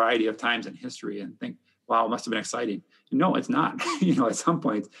just a variety of times in history, and think, wow, it must have been exciting. No, it's not. You know, at some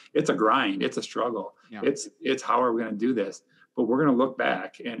point it's a grind, it's a struggle. Yeah. It's how are we going to do this? But we're going to look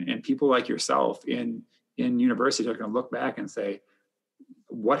back, and people like yourself in universities are going to look back and say,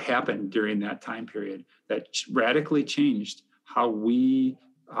 what happened during that time period that radically changed how we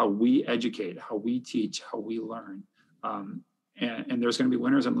educate, how we teach, how we learn. And there's going to be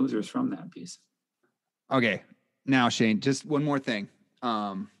winners and losers from that piece. Okay. Now, Shane, just one more thing,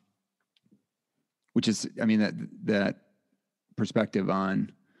 which is, I mean, that perspective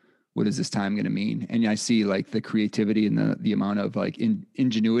on what is this time going to mean? And I see like the creativity and the amount of like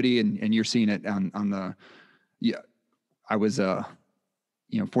ingenuity, and you're seeing it on the, yeah, I was,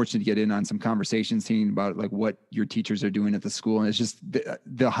 fortunate to get in on some conversations, seeing about like what your teachers are doing at the school. And it's just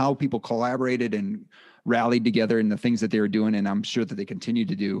the how people collaborated and rallied together, and the things that they were doing. And I'm sure that they continue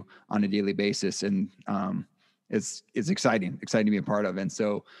to do on a daily basis. And it's exciting to be a part of. And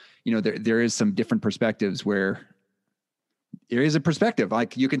so, there is some different perspectives where there is a perspective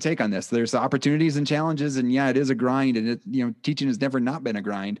like you can take on this. There's opportunities and challenges, and yeah, it is a grind, and teaching has never not been a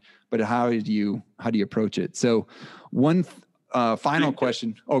grind, but how do you approach it? So one final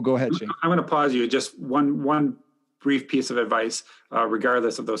question. Oh, go ahead, Shane. I'm going to pause you. Just one brief piece of advice,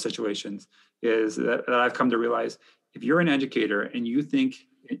 regardless of those situations, is that I've come to realize: if you're an educator and you think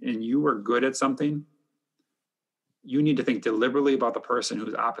and you are good at something, you need to think deliberately about the person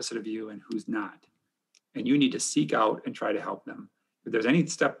who's opposite of you and who's not. And you need to seek out and try to help them. If there's any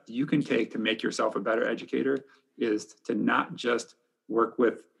step you can take to make yourself a better educator, is to not just work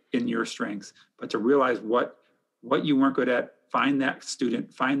in your strengths, but to realize what you weren't good at. Find that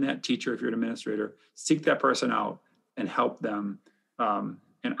student, find that teacher if you're an administrator, seek that person out and help them,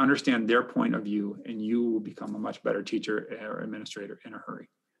 and understand their point of view, and you will become a much better teacher or administrator in a hurry.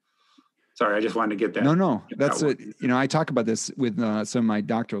 Sorry, I just wanted to get that. No, that's it. I talk about this with some of my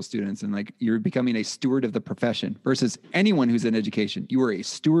doctoral students, and like, you're becoming a steward of the profession versus anyone who's in education. You are a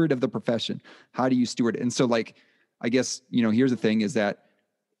steward of the profession. How do you steward it? And so, like, I guess, here's the thing is that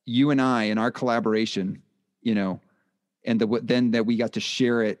you and I, in our collaboration, and then that we got to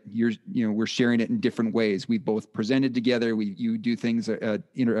share it, we're sharing it in different ways. We both presented together. You do things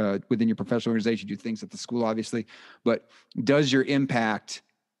within your professional organization, you do things at the school, obviously, but does your impact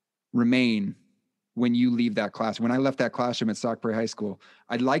remain when you leave that class? When I left that classroom at Sauk Prairie High School,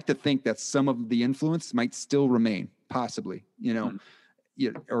 I'd like to think that some of the influence might still remain, possibly,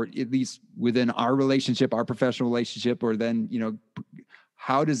 or at least within our relationship, our professional relationship, or then,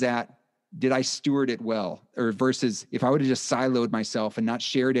 how did I steward it well? Or versus if I would have just siloed myself and not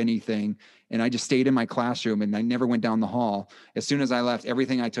shared anything, and I just stayed in my classroom and I never went down the hall, as soon as I left,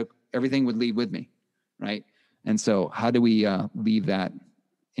 everything would leave with me. Right. And so how do we leave that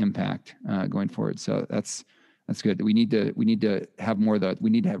impact going forward? So that's good. We need to have more of that. We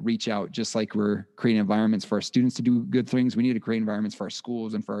need to reach out, just like we're creating environments for our students to do good things. We need to create environments for our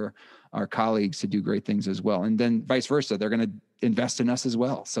schools and for our colleagues to do great things as well. And then vice versa, they're going to invest in us as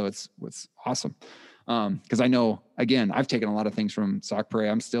well. So it's awesome. Because I know, again, I've taken a lot of things from Sauk Prairie.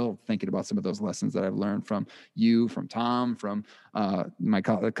 I'm still thinking about some of those lessons that I've learned from you, from Tom, from my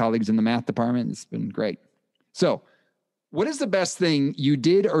colleagues in the math department. It's been great. So What is the best thing you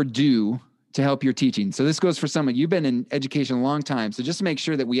did or do to help your teaching? So this goes for someone, you've been in education a long time. So just to make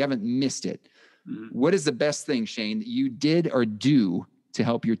sure that we haven't missed it. Mm-hmm. What is the best thing, Shane, that you did or do to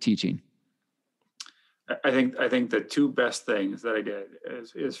help your teaching? I think the two best things that I did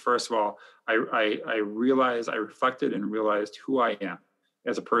is first of all, I reflected and realized who I am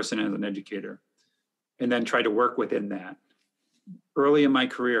as a person, as an educator, and then tried to work within that. Early in my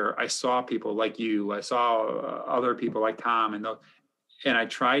career, I saw people like you, I saw other people like Tom, and I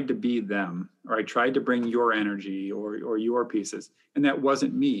tried to be them, or I tried to bring your energy or your pieces, and that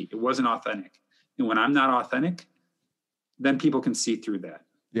wasn't me. It wasn't authentic. And when I'm not authentic, then people can see through that.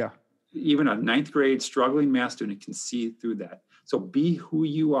 Yeah. Even a ninth grade struggling math student can see through that. So be who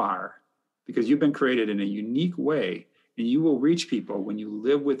you are, because you've been created in a unique way, and you will reach people when you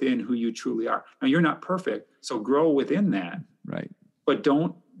live within who you truly are. Now, you're not perfect, so grow within that. Right. But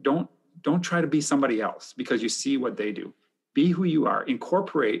don't try to be somebody else because you see what they do. Be who you are.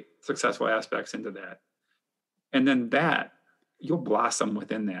 Incorporate successful aspects into that. And then that, you'll blossom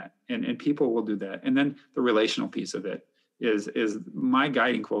within that. And people will do that. And then the relational piece of it is my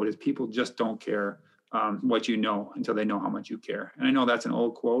guiding quote is, people just don't care what you know until they know how much you care. And I know that's an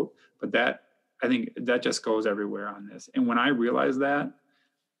old quote, but I think that just goes everywhere on this. And when I realized that,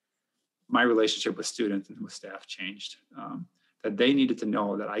 my relationship with students and with staff changed. That they needed to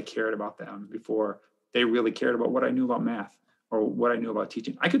know that I cared about them before they really cared about what I knew about math or what I knew about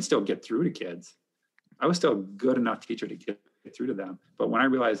teaching. I could still get through to kids. I was still a good enough teacher to get through to them. But when I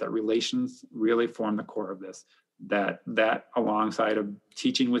realized that relations really form the core of this, that alongside of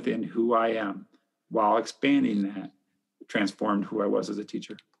teaching within who I am while expanding that, transformed who I was as a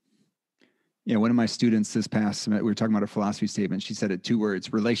teacher. Yeah, one of my students this past semester, we were talking about a philosophy statement. She said it 2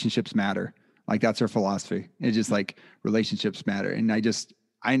 words: relationships matter. Like, that's her philosophy. It's just like, relationships matter. And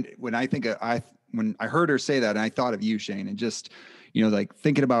when I heard her say that, and I thought of you, Shane, and just, like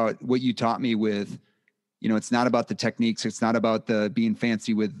thinking about what you taught me with, it's not about the techniques. It's not about the being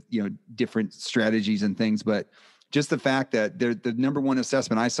fancy with, different strategies and things, but just the fact that the number one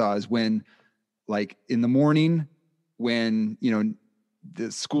assessment I saw is when, like, in the morning, when,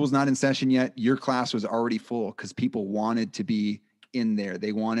 the school's not in session yet, your class was already full because people wanted to be in there.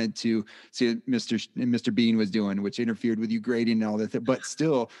 They wanted to see what Mr. Bean was doing, which interfered with you grading and all that. But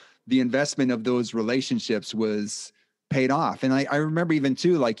still, the investment of those relationships was paid off. And I remember even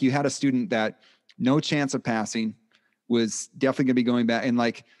too, like, you had a student that no chance of passing, was definitely going to be going back, and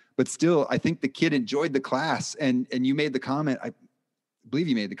but still, I think the kid enjoyed the class. And you made the comment, I believe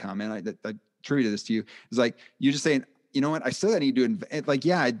you made the comment, I attributed this to you. It's like, you're just saying, you know what, I still need to,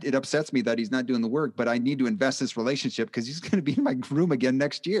 it upsets me that he's not doing the work, but I need to invest this relationship because he's going to be in my room again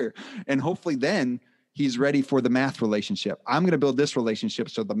next year. And hopefully then he's ready for the math relationship. I'm going to build this relationship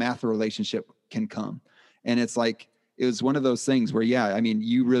so the math relationship can come. And it's like, it was one of those things where,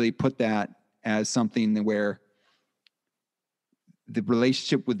 you really put that as something where the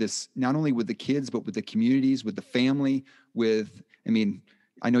relationship with this, not only with the kids, but with the communities, with the family,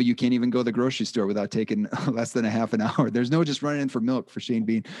 I know you can't even go to the grocery store without taking less than a half an hour. There's no just running in for milk for Shane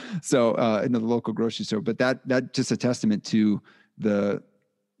Bean. So into the local grocery store, but that just a testament to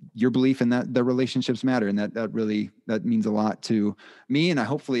your belief in that the relationships matter. And that means a lot to me. And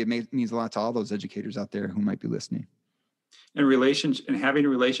hopefully it means a lot to all those educators out there who might be listening. And having a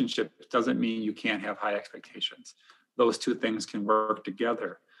relationship doesn't mean you can't have high expectations. Those two things can work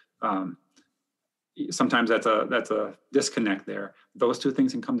together. Sometimes that's a disconnect there. Those two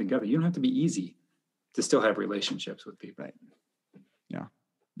things can come together. You don't have to be easy to still have relationships with people. Right. Yeah.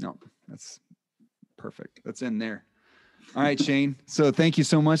 No, that's perfect. That's in there. All right, Shane. So thank you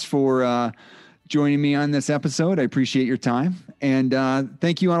so much for joining me on this episode. I appreciate your time. And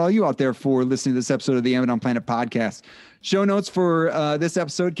thank you all you out there for listening to this episode of the Amidon Planet podcast. Show notes for this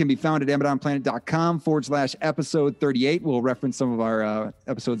episode can be found at amidonplanet.com/episode 38. We'll reference some of our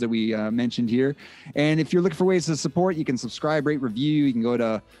episodes that we mentioned here. And if you're looking for ways to support, you can subscribe, rate, review. You can go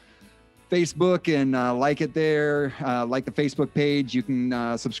to Facebook and like it there, like the Facebook page. You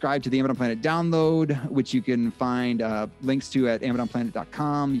can subscribe to the Amidon Planet download, which you can find links to at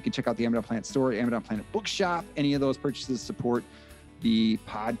amidonplanet.com. You can check out the Amidon Planet store, Amidon Planet Bookshop. Any of those purchases support the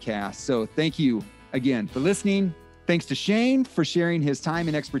podcast. So thank you again for listening. Thanks to Shane for sharing his time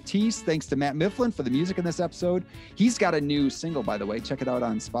and expertise. Thanks to Matt Mifflin for the music in this episode. He's got a new single, by the way. Check it out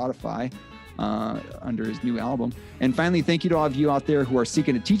on Spotify under his new album. And finally, thank you to all of you out there who are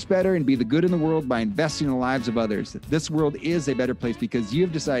seeking to teach better and be the good in the world by investing in the lives of others. This world is a better place because you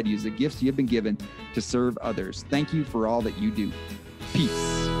have decided to use the gifts you have been given to serve others. Thank you for all that you do.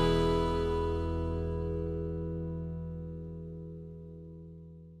 Peace.